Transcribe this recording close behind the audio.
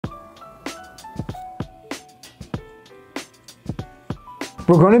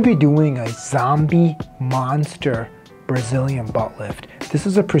We're going to be doing a zombie monster Brazilian butt lift. This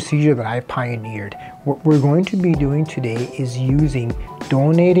is a procedure that I pioneered. What we're going to be doing today is using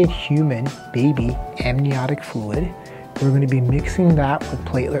donated human baby amniotic fluid. We're going to be mixing that with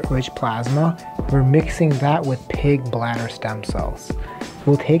platelet-rich plasma. We're mixing that with pig bladder stem cells.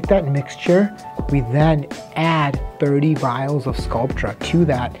 We'll take that mixture, we then add 30 vials of Sculptra to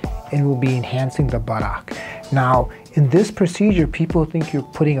that, and we'll be enhancing the buttock. Now, in this procedure, people think you're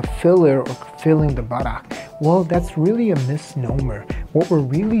putting a filler or filling the buttock. Well, that's really a misnomer. What we're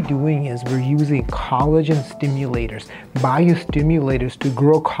really doing is we're using collagen stimulators, biostimulators, to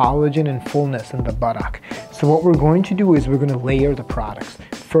grow collagen and fullness in the buttock. So what we're going to do is we're going to layer the products.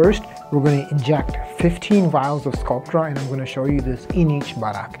 First, we're going to inject 15 vials of Sculptra, and I'm going to show you this in each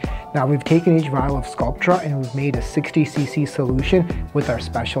buttock. Now, we've taken each vial of Sculptra and we've made a 60 cc solution with our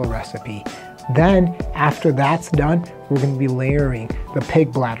special recipe. Then, after that's done, we're going to be layering the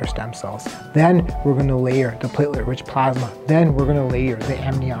pig bladder stem cells. Then, we're going to layer the platelet-rich plasma. Then, we're going to layer the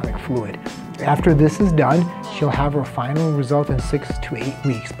amniotic fluid. After this is done, she'll have her final result in 6 to 8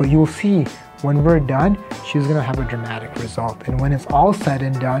 weeks. But you'll see, when we're done, she's going to have a dramatic result. And when it's all said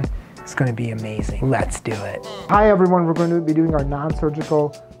and done, it's going to be amazing. Let's do it. Hi everyone, we're going to be doing our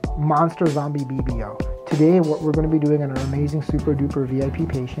non-surgical monster zombie BBL. Today, what we're going to be doing on our amazing super duper VIP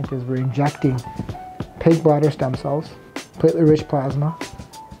patient is we're injecting pig bladder stem cells, platelet-rich plasma,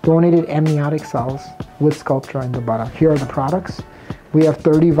 donated amniotic cells with Sculptra in the buttock. Here are the products. We have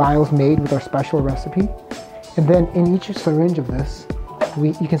 30 vials made with our special recipe. And then in each syringe of this,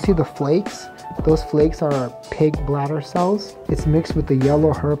 you can see the flakes. Those flakes are our pig bladder cells. It's mixed with the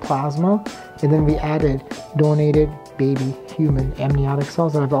yellow her plasma. And then we added donated baby human amniotic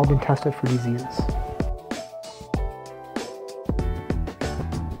cells that have all been tested for diseases.